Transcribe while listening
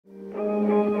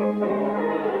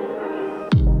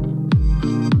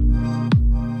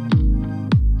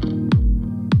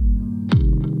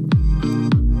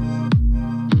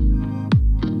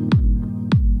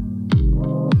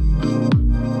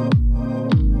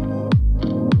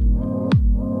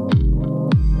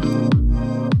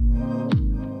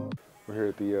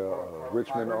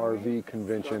Richmond RV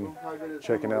Convention,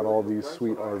 checking out all these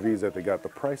sweet RVs that they got. The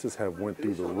prices have went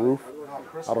through the roof.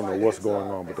 I don't know what's going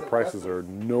on, but the prices are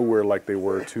nowhere like they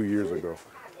were 2 years ago.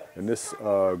 And this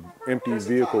empty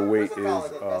vehicle weight is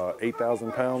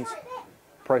 8,000 pounds.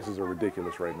 Prices are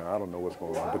ridiculous right now. I don't know what's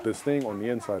going on, but this thing on the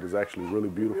inside is actually really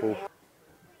beautiful.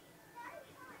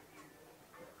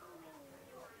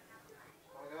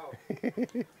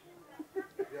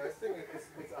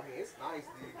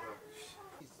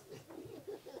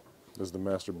 This is the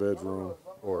master bedroom,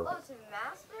 or oh, it's a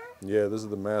master? Yeah, this is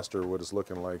the master. What it's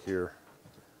looking like here.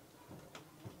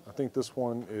 I think this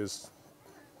one is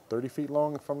 30 feet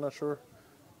long, if I'm not sure.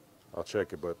 I'll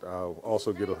check it, but I'll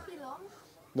also get a.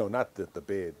 No, not the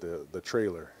bed, the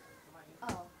trailer.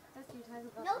 Oh, that's what you're talking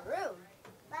about. The room.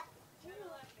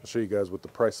 I'll show you guys what the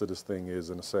price of this thing is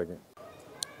in a second.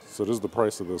 So this is the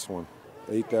price of this one.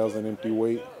 8,000 empty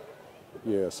weight.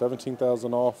 Yeah,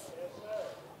 17,000 off.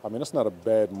 I mean, it's not a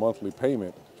bad monthly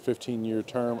payment. 15-year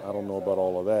term. I don't know about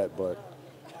all of that, but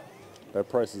that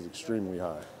price is extremely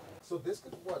high. So this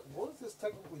could what is this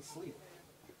technically sleep?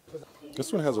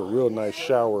 This one has a real nice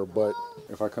shower, but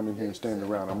if I come in here and stand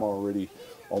around, I'm already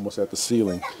almost at the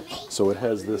ceiling. So it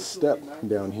has this step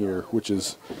down here, which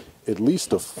is at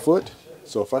least a foot.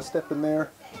 So if I step in there,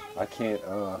 I can't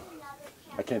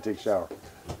take a shower.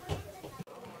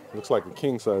 Looks like a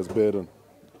king-size bed on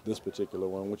this particular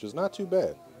one, which is not too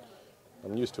bad.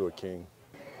 I'm used to a king.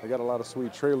 I got a lot of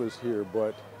sweet trailers here,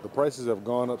 but the prices have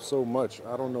gone up so much.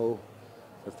 I don't know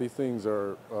if these things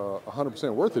are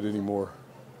 100% worth it anymore.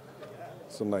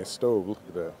 It's a nice stove. Look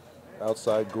at that.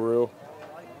 Outside grill.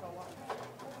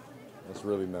 That's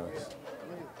really nice.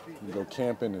 You can go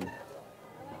camping and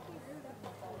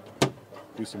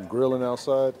do some grilling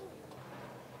outside.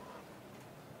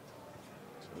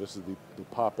 So this is the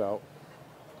pop out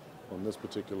on this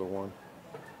particular one.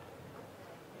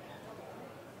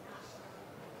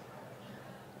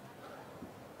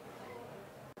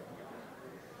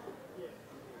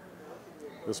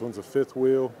 This one's a fifth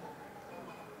wheel.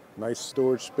 Nice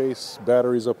storage space.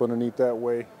 Batteries up underneath that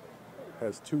way.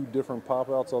 Has two different pop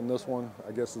outs on this one.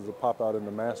 I guess there's a pop out in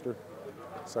the master.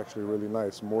 It's actually really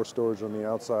nice. More storage on the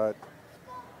outside.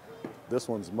 This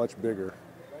one's much bigger,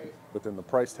 but then the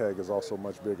price tag is also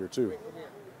much bigger too.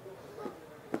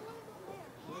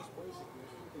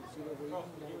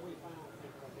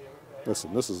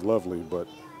 Listen, this is lovely, but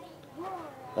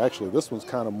actually this one's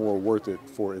kind of more worth it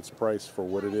for its price for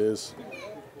what it is.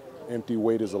 Empty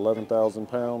weight is 11,000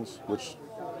 pounds, which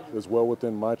is well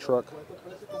within my truck,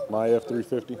 my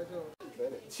F350.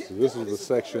 So this is the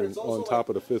section on top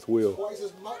of the fifth wheel. Twice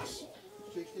as much.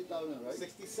 60,000, right?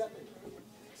 67.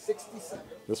 67.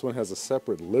 This one has a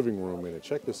separate living room in it.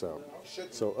 Check this out.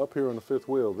 So up here on the fifth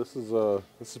wheel, this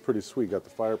is pretty sweet. Got the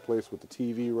fireplace with the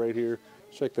TV right here.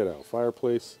 Check that out.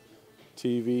 Fireplace,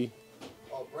 TV,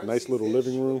 nice little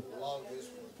living room.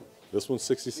 This one's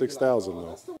 66,000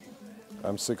 though.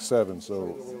 I'm 6'7",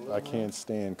 so I can't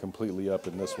stand completely up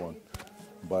in this one.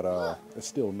 But it's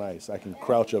still nice. I can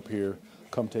crouch up here,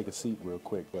 come take a seat real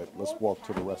quick. But let's walk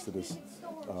to the rest of this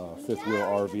fifth wheel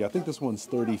RV. I think this one's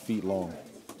 30 feet long.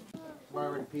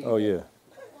 Oh yeah.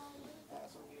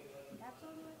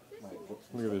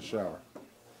 Look at this shower.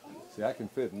 See, I can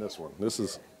fit in this one. This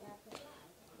is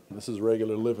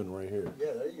regular living right here.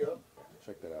 Yeah, there you go.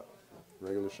 Check that out.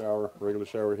 Regular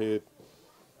shower head.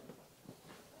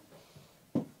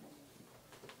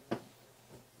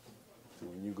 So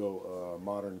when you go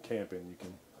modern camping,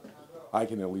 I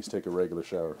can at least take a regular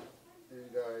shower.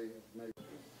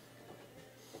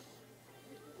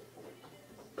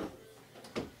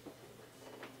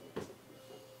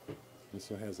 This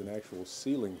one has an actual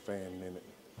ceiling fan in it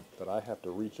that I have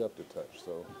to reach up to touch,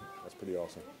 so that's pretty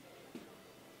awesome.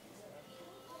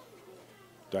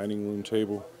 Dining room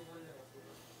table,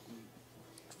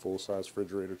 full-size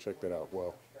refrigerator. Check that out.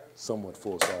 Well, somewhat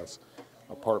full-size,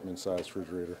 apartment-size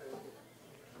refrigerator.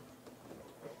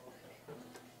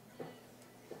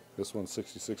 This one's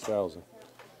 66,000,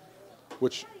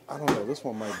 which I don't know. This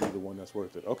one might be the one that's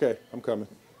worth it. Okay, I'm coming.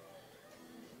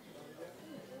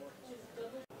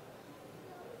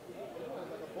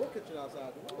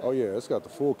 Oh yeah, it's got the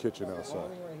full kitchen outside.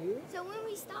 So when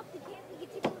we stop the camp, we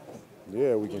can take a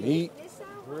Yeah, we can eat.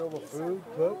 Grill the food,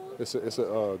 cook. It's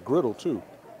a griddle too.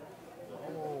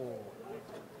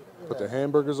 Put the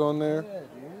hamburgers on there.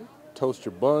 Toast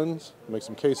your buns. Make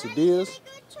some quesadillas.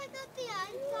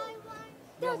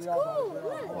 That's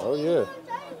cool. Oh yeah.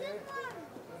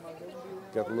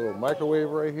 Got the little microwave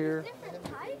right here.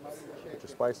 Put your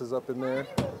spices up in there.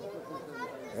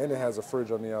 And it has a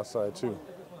fridge on the outside too.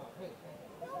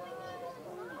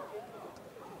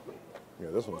 Yeah,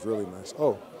 this one's really nice.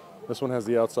 Oh, This one has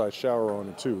the outside shower on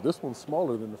it too. This one's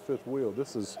smaller than the fifth wheel.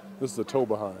 This is a tow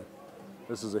behind.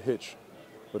 This is a hitch,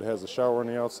 but it has a shower on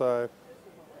the outside.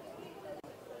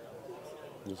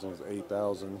 This one's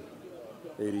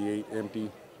 8,088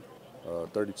 empty,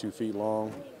 32 feet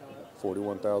long,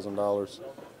 $41,000.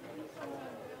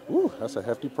 Ooh, that's a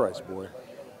hefty price, boy.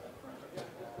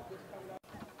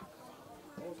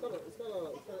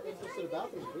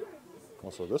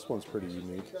 Also, this one's pretty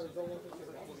unique.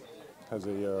 Has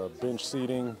a bench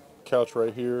seating, couch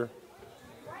right here.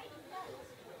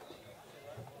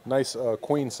 Nice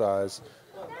queen size.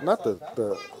 Not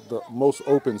the most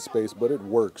open space, but it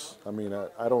works. I mean,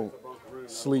 I don't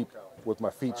sleep with my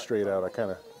feet straight out. I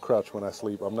kind of crouch when I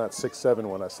sleep. I'm not 6'7"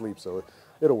 when I sleep, so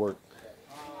it'll work.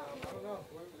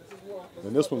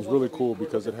 And this one's really cool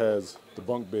because it has the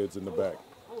bunk beds in the back.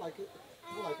 I like it.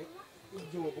 It's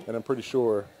doable. And I'm pretty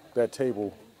sure that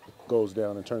table goes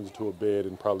down and turns into a bed,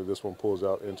 and probably this one pulls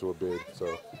out into a bed.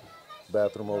 So,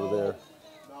 bathroom over there.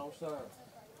 No, sir.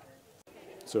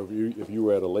 So if you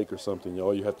were at a lake or something,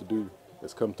 all you have to do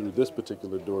is come through this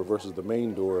particular door versus the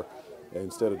main door, and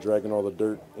instead of dragging all the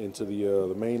dirt into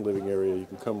the main living area, you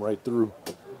can come right through.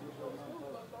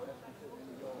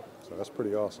 So that's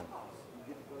pretty awesome.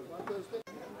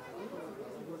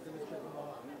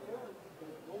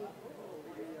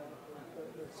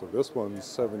 So this one's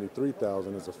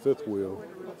 $73,000. It's a fifth wheel,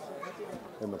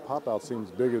 and the pop out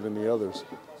seems bigger than the others.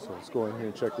 So let's go in here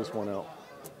and check this one out.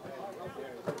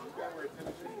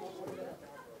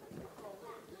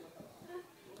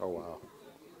 Oh wow,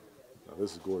 now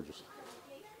this is gorgeous.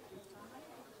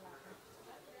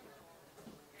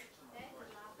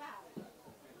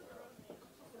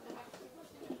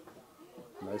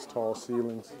 Nice tall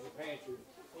ceilings.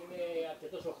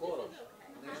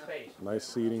 Nice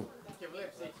seating.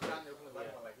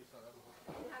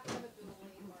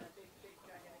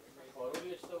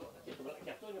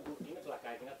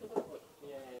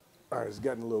 All right, it's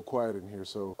gotten a little quiet in here,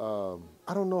 so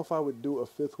I don't know if I would do a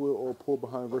fifth wheel or pull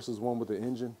behind versus one with the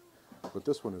engine, but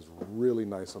this one is really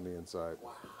nice on the inside.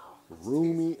 Wow.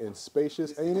 Roomy and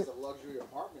spacious, ain't it? It's a luxury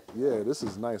apartment. Yeah, this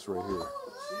is nice right here.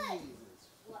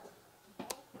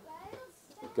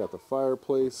 Got the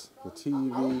fireplace, the TV,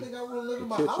 I don't think I would live in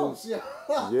my kitchen. house.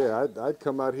 Yeah, I'd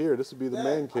come out here. This would be the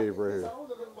man cave right here. I would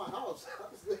live in my house.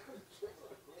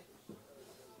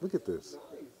 Look at this.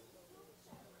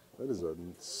 That is a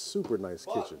super nice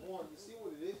kitchen. You see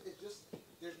what it is? It's just,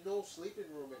 there's no sleeping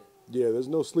room in it. Yeah, there's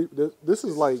no sleep. This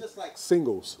is like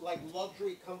singles. Like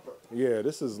luxury comfort. Yeah,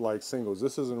 this is like singles.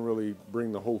 This doesn't really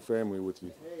bring the whole family with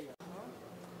you.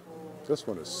 This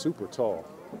one is super tall.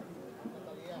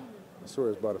 I swear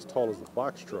it's about as tall as the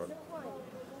box truck.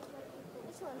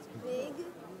 This one's big,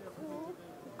 cool,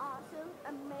 awesome,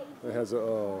 amazing. It has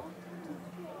a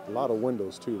lot of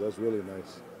windows too. That's really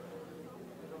nice.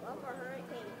 Well, for hurricane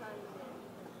comes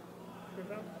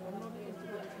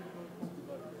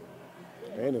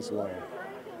in. And it's long.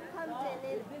 Hurricane comes in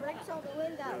and it breaks all the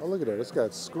windows. Oh, look at that. It's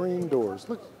got screen doors.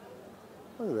 Look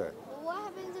at that. Well, what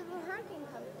happens if a hurricane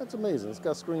comes in? That's amazing. It's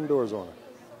got screen doors on it.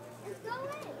 Let's go in.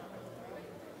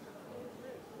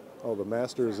 Oh, the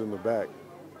master is in the back.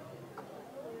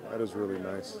 That is really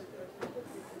nice.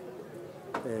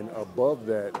 And above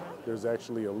that, there's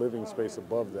actually a living space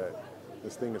above that.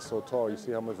 This thing is so tall. You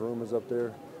see how much room is up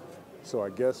there? So I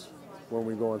guess when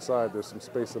we go inside, there's some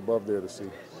space above there to see.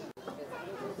 I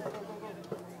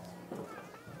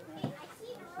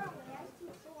see the road. I see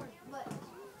stores, but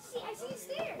see, I see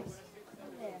stairs.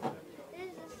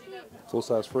 There's a stair.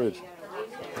 Full-size fridge.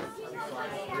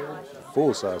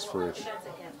 Full-size fridge.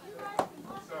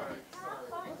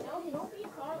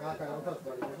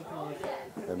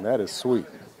 And that is sweet.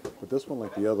 But this one,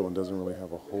 like the other one, doesn't really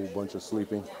have a whole bunch of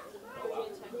sleeping.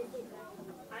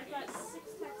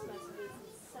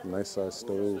 Nice size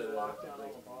stove,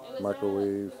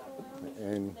 microwave,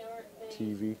 and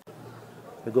TV.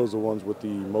 Here goes the ones with the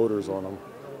motors on them,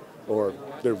 or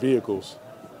their vehicles.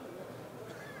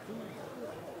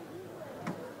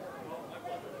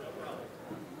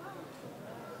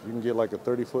 You can get like a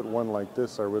 30-foot one like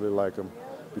this. I really like them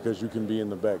because you can be in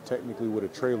the back. Technically with a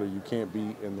trailer, you can't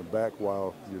be in the back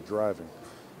while you're driving.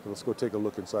 So let's go take a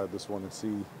look inside this one and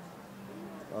see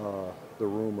the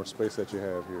room or space that you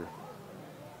have here.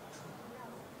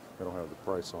 I don't have the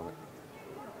price on it.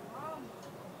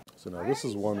 So now this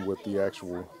is one with the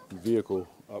actual vehicle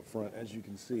up front. As you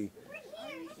can see,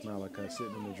 now like I'm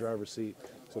sitting in the driver's seat.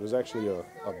 So there's actually a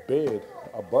bed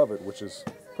above it, which is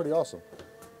pretty awesome.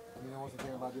 You know what's the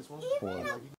thing about this one?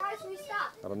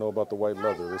 I don't know about the white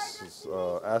leather. This is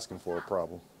asking for a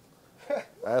problem.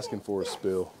 Asking for a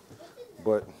spill.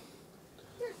 But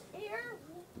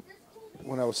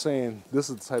when I was saying this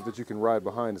is the type that you can ride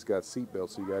behind, it's got seat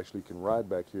belts, so you actually can ride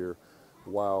back here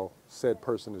while said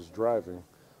person is driving.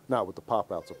 Not with the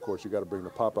pop-outs, of course. You got to bring the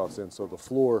pop-outs in. So the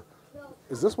floor,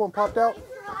 is this one popped out?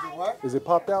 What? Is it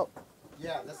popped out?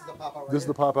 Yeah, this is the pop-out right This is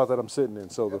the pop-out that I'm sitting in.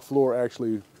 So the floor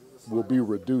actually will be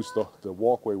reduced. The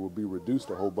walkway will be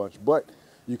reduced a whole bunch. But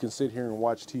you can sit here and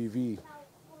watch TV,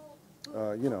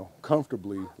 you know,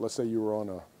 comfortably. Let's say you were on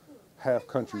a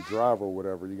half-country drive or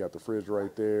whatever. You got the fridge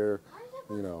right there,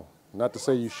 you know. Not to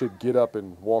say you should get up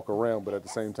and walk around, but at the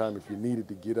same time, if you needed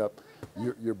to get up,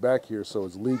 you're back here, so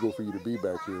it's legal for you to be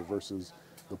back here versus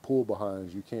the pool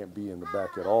behinds. You can't be in the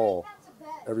back at all.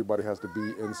 Everybody has to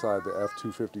be inside the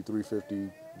F-250, 350,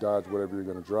 Dodge, whatever you're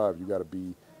going to drive. You got to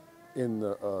be in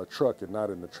the truck and not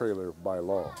in the trailer by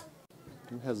law.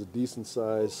 It has a decent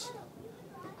size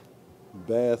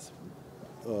bath,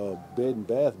 bed and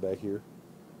bath back here.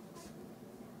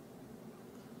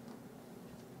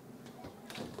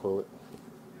 Pull it.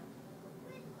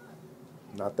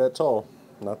 Not that tall.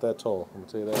 Not that tall. I'm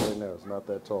gonna tell you that right now. It's not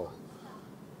that tall.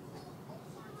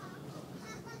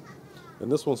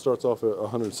 And this one starts off at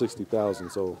 160,000,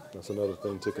 so that's another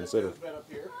thing to consider.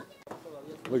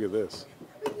 Look at this.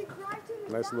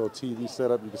 Nice little TV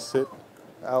setup. You can sit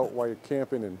out while you're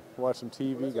camping and watch some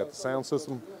TV. Got the sound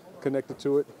system connected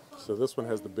to it. So this one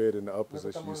has the bed in the up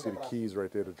position. You see the keys right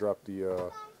there to drop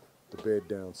the bed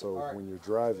down. So when you're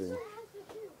driving,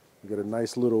 you got a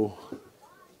nice little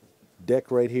deck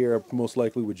right here, most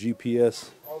likely with GPS.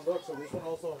 Oh, look, so this one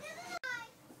also.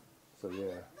 So yeah,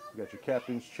 you got your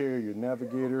captain's chair, your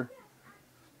navigator,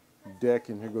 deck,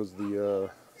 and here goes the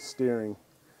steering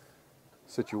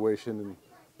situation. And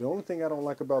the only thing I don't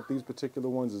like about these particular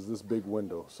ones is this big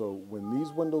window. So when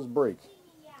these windows break,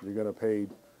 you're gonna pay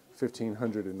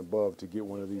 $1,500 and above to get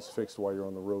one of these fixed while you're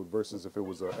on the road. Versus if it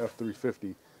was a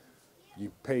F-350,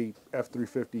 you pay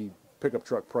F-350 pickup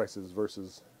truck prices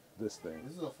versus this thing.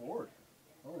 This is a Ford.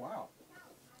 Oh, wow.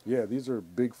 Yeah, these are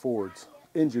big Fords,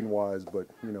 engine-wise, but,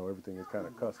 you know, everything is kind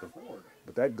of custom.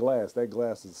 But that glass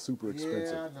is super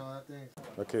expensive. Yeah, no, that thing.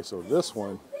 Okay, so this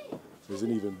one is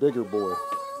an even bigger boy.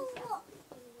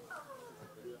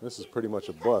 This is pretty much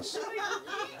a bus.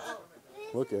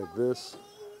 Look at this.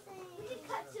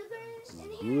 This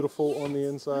is beautiful on the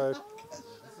inside. This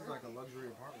is like a luxury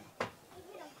apartment.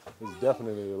 It's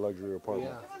definitely a luxury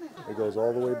apartment. It goes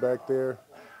all the way back there.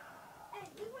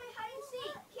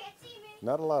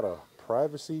 Not a lot of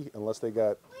privacy unless they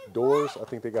got doors. I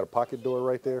think they got a pocket door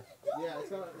right there. Yeah,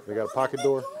 it's not. They got a pocket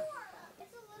door.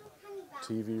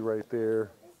 TV right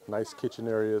there. Nice kitchen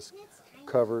areas,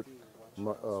 covered.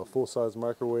 Full-size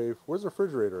microwave. Where's the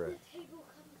refrigerator at?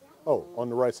 Oh, on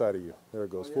the right side of you. There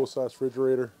it goes. Full-size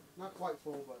refrigerator. Not quite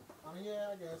full, but I mean, yeah,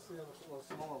 I guess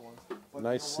smaller ones. But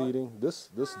Nice seating. This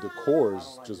decor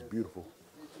is just beautiful.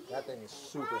 that thing is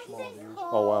super small, dude.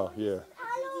 Oh wow, yeah.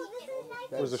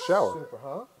 Where's the shower? Super,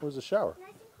 huh? Where's the shower?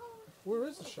 Where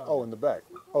is the shower? Oh, in the back.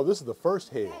 Oh, this is the first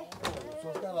head. So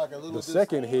it's got like a little. The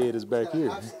second head is back here.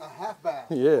 A half bath.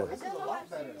 Yeah. This is a lot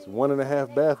better. It's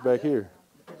 1.5 bath back here.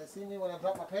 Can they see me when I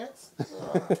drop my pants?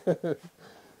 It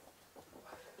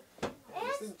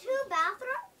has 2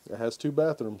 bathrooms? It has 2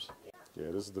 bathrooms.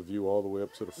 Yeah, this is the view all the way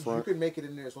up to the You front. can make it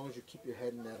in there as long as you keep your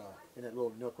head in that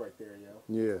little nook right there, yo.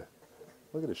 Yeah.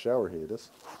 Look at the shower head.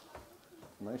 That's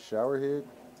a nice shower head.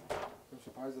 I'm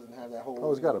surprised it doesn't have that whole.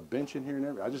 Oh, it's got a bench in here and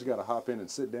everything. I just got to hop in and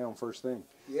sit down first thing.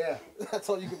 Yeah, that's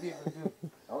all you could be able to do.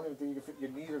 I don't even think you can fit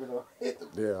your knees are gonna hit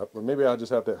the. Yeah, but maybe I'll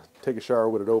just have to take a shower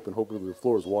with it open. Hopefully the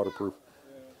floor is waterproof.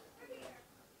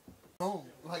 Oh,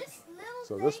 like.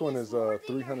 So this one is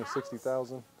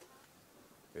 $360,000.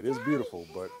 It is beautiful,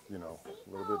 but you know, a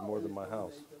little bit more than my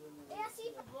house.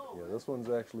 Yeah, this one's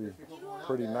actually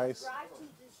pretty nice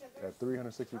at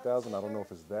 $360,000. I don't know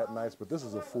if it's that nice, but this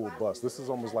is a full bus. This is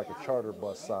almost like a charter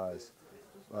bus size.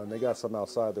 And they got some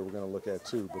outside that we're going to look at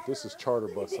too, but this is charter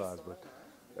bus size. But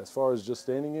as far as just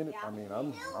standing in it, I mean,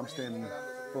 I'm standing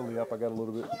fully up. I got a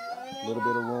little bit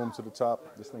of room to the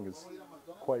top. This thing is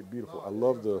quite beautiful. I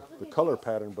love the color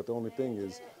pattern, but the only thing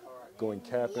is going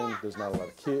camping. There's not a lot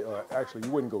of kids. Actually,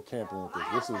 you wouldn't go camping with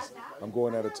this. I'm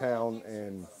going out of town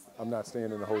and I'm not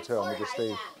staying in a hotel. I'm going to just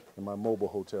stay in my mobile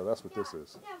hotel. That's what this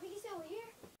is.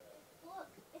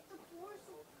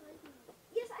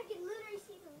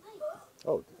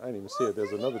 Oh, I didn't even see it.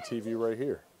 There's another TV right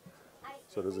here.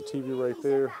 So there's a TV right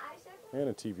there and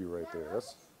a TV right there.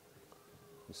 That's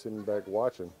you're sitting back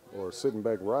watching or sitting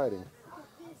back riding.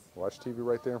 Watch TV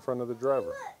right there in front of the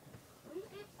driver.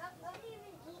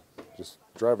 Just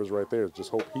driver's right there. Just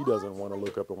hope he doesn't want to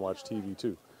look up and watch TV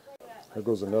too. There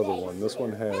goes another one. This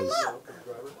one has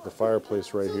the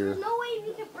fireplace right here.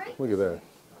 Look at that.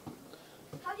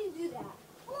 How do you do that?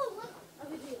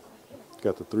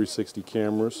 Got the 360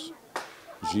 cameras,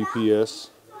 GPS.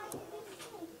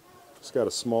 It's got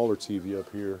a smaller TV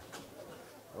up here,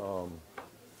 and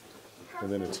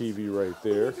then a TV right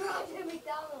there.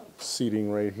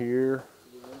 Seating right here,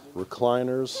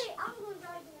 recliners,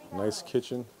 nice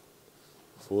kitchen,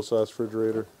 full-size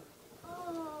refrigerator.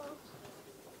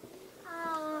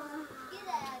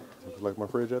 Looks like my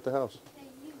fridge at the house.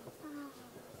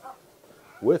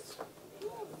 With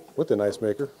an ice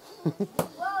maker.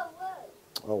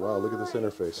 Oh wow, look at this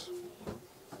interface.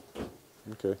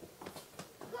 Okay.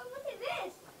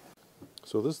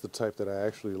 So this is the type that I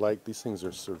actually like. These things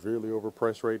are severely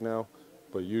overpriced right now,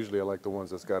 but usually I like the ones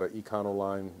that's got an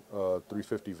Econoline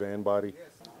 350 van body.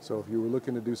 So if you were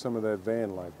looking to do some of that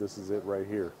van life, this is it right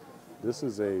here. This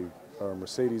is a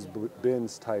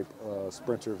Mercedes-Benz type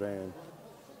Sprinter van.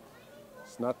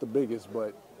 It's not the biggest,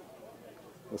 but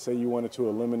let's say you wanted to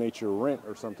eliminate your rent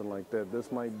or something like that,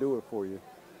 this might do it for you.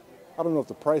 I don't know if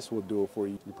the price will do it for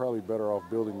you. You're probably better off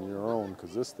building your own,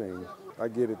 because this thing, I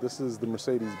get it, this is the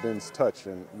Mercedes-Benz Touch,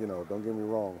 and you know, don't get me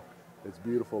wrong, it's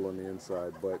beautiful on the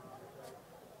inside, but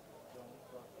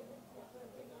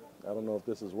I don't know if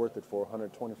this is worth it for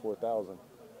 $124,000.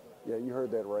 Yeah, you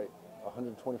heard that right,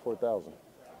 $124,000.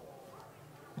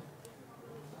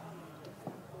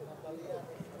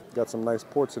 Got some nice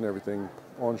ports and everything,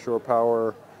 onshore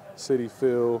power, city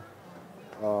fill.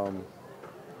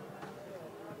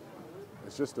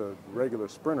 It's just a regular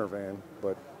Sprinter van,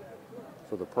 but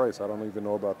for the price, I don't even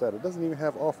know about that. It doesn't even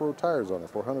have off-road tires on it.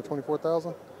 For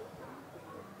 $124,000,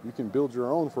 you can build your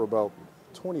own for about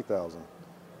 $20,000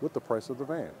 with the price of the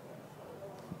van.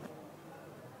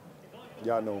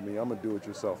 Y'all know me, I'm a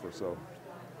do-it-yourselfer, so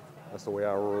that's the way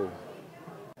I roll.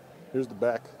 Here's the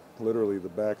back, literally the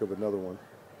back of another one.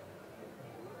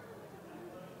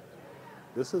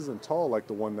 This isn't tall like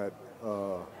the one that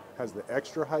has the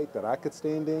extra height that I could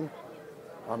stand in.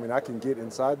 I mean, I can get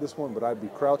inside this one, but I'd be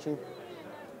crouching.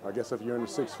 I guess if you're under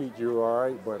 6 feet, you're all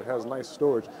right, but it has nice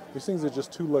storage. These things are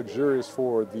just too luxurious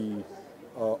for the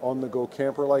on-the-go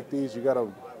camper like these. You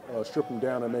gotta strip them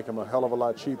down and make them a hell of a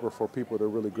lot cheaper for people to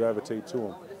really gravitate to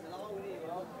them.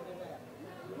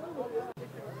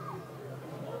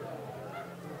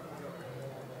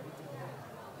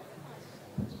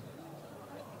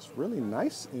 It's really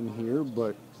nice in here,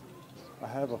 but I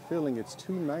have a feeling it's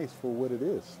too nice for what it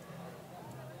is.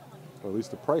 Or at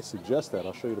least the price suggests that.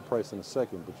 I'll show you the price in a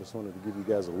second, but just wanted to give you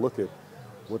guys a look at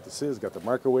what this is. Got the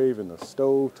microwave and the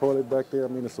stove, toilet back there. I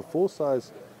mean, it's a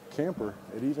full-size camper.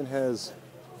 It even has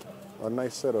a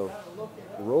nice set of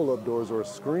roll-up doors or a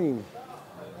screen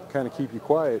to kind of keep you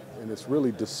quiet, and it's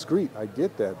really discreet. I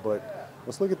get that, but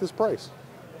let's look at this price.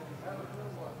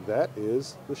 That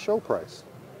is the show price.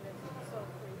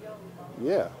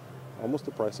 Yeah, almost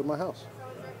the price of my house.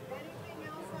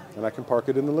 And I can park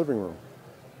it in the living room.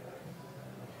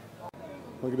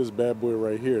 Look at this bad boy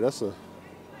right here. That's a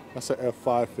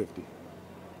F550.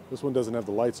 This one doesn't have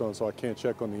the lights on, so I can't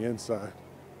check on the inside.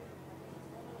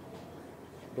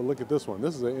 But look at this one.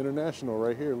 This is an International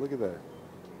right here. Look at that.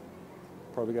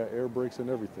 Probably got air brakes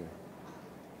and everything.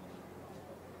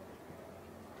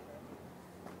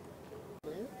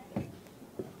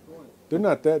 They're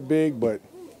not that big, but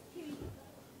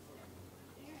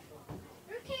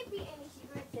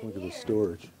look at the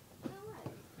storage.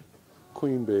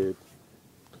 Queen bed.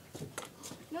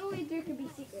 No way there could be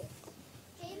secrets.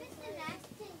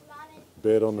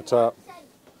 Bed on the top.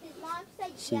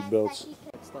 Seat belts.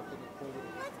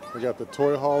 We got the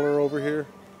toy hauler over here.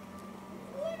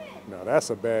 Now that's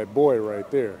a bad boy right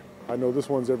there. I know this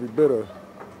one's every bit of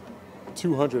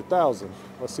 $200,000.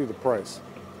 Let's see the price.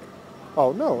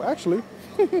 Oh no, actually,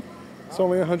 it's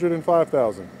only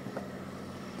 $105,000.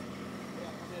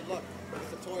 Look,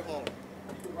 it's a toy hauler.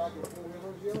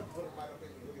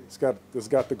 It's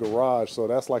got the garage, so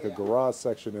that's like a garage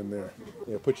section in there.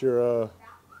 Yeah, put your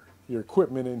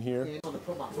equipment in here.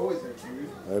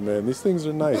 Hey man, these things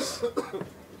are nice.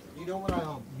 You know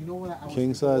what I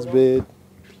King size bed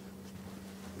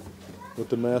with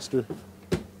the master.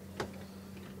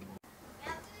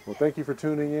 Well, thank you for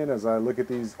tuning in as I look at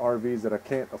these RVs that I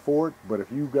can't afford. But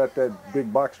if you got that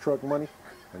big box truck money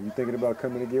and you're thinking about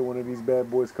coming to get one of these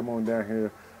bad boys, come on down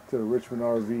here to the Richmond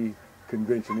RV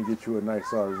Convention and get you a nice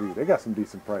RV. They got some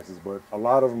decent prices, but a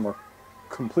lot of them are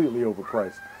completely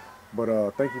overpriced.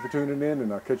 But thank you for tuning in,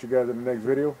 and I'll catch you guys in the next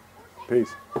video.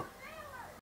 Peace.